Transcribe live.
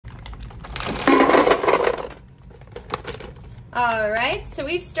All right, so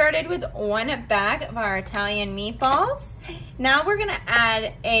we've started with 1 bag of our Italian meatballs. Now we're gonna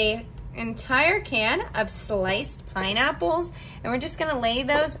add an entire can of sliced pineapples, and we're just gonna lay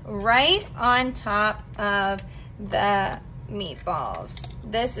those right on top of the meatballs.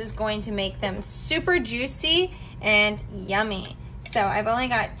 This is going to make them super juicy and yummy. So I've only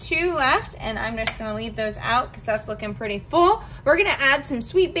got 2 left, and I'm just gonna leave those out because that's looking pretty full. We're gonna add some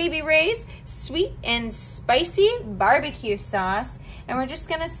Sweet Baby Ray's sweet and spicy barbecue sauce, and we're just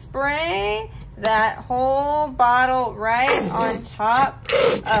gonna spray that whole bottle right on top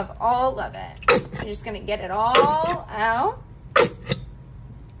of all of it. We're just gonna get it all out.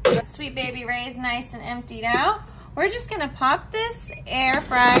 The Sweet Baby Ray's nice and emptied out. We're just gonna pop this air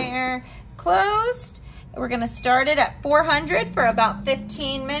fryer closed. We're gonna start it at 400 for about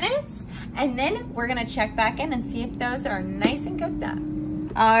 15 minutes, and then we're gonna check back in and see if those are nice and cooked up.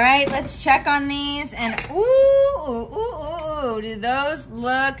 All right, let's check on these, and ooh, do those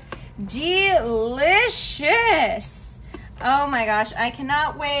look delicious. Oh my gosh, I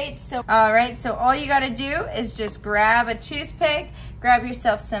cannot wait. So, all right, so all you gotta do is just grab a toothpick, grab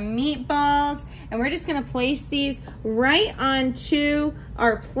yourself some meatballs, and we're just gonna place these right onto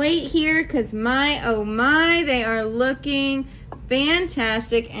our plate here, because my, oh my, they are looking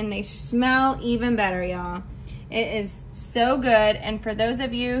fantastic, and they smell even better, y'all. It is so good. And for those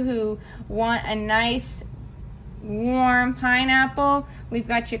of you who want a nice warm pineapple, we've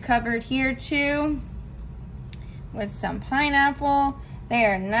got you covered here too with some pineapple. They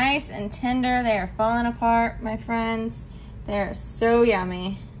are nice and tender. They are falling apart, my friends. They are so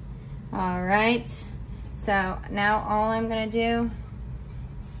yummy. All right, so now all I'm gonna do,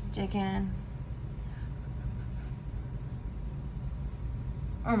 stick in.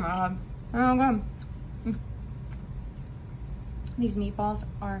 Oh my God, oh God. These meatballs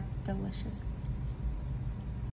are delicious.